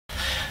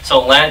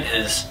So Lent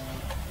is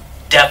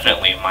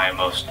definitely my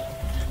most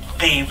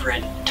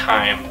favorite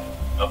time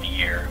of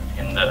year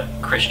in the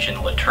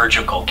Christian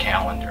liturgical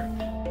calendar.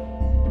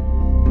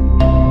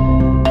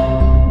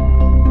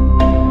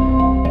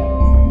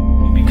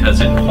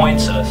 Because it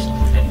points us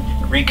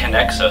and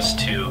reconnects us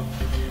to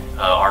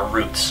our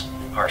roots,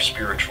 our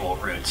spiritual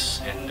roots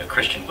in the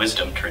Christian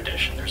wisdom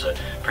tradition. There's a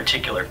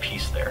particular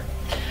piece there.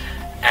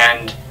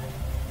 And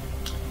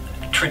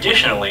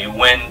traditionally,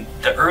 when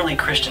the early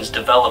Christians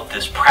developed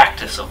this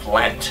practice of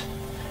Lent,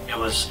 it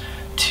was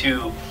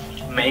to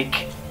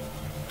make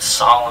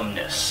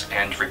solemnness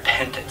and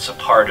repentance a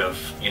part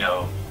of,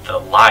 the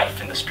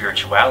life and the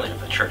spirituality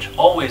of the church,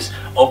 always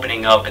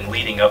opening up and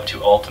leading up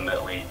to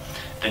ultimately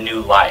the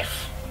new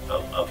life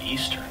of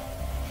Easter.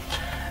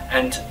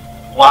 And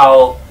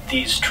while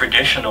these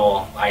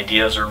traditional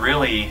ideas are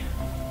really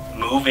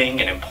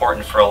moving and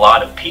important for a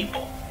lot of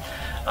people,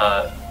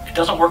 it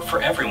doesn't work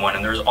for everyone,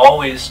 and there's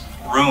always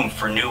room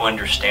for new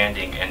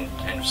understanding and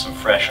some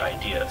fresh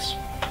ideas.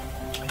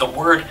 The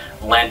word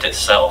Lent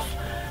itself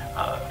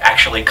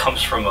actually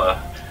comes from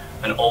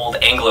an old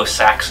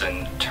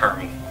Anglo-Saxon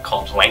term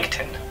called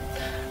Lenten,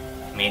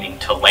 meaning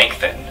to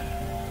lengthen,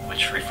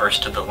 which refers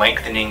to the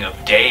lengthening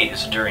of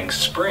days during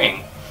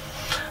spring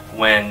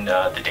when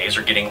the days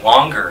are getting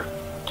longer,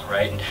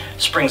 right? And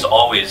spring's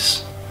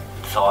always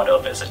thought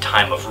of as a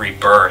time of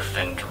rebirth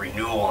and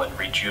renewal and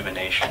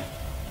rejuvenation.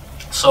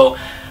 So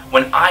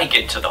when I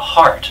get to the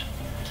heart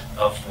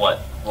of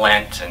what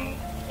Lent and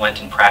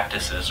Lenten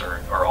practices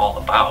are all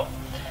about,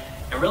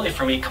 it really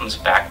for me comes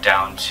back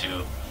down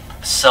to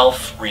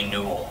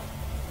self-renewal,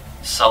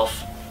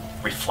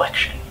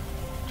 self-reflection.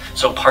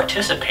 So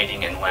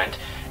participating in Lent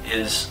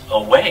is a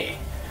way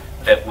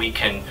that we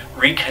can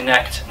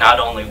reconnect not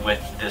only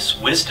with this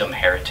wisdom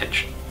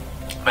heritage,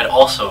 but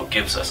also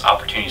gives us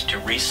opportunities to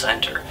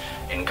recenter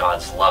in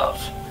God's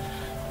love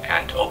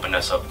and open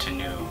us up to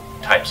new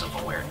types of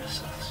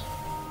awareness.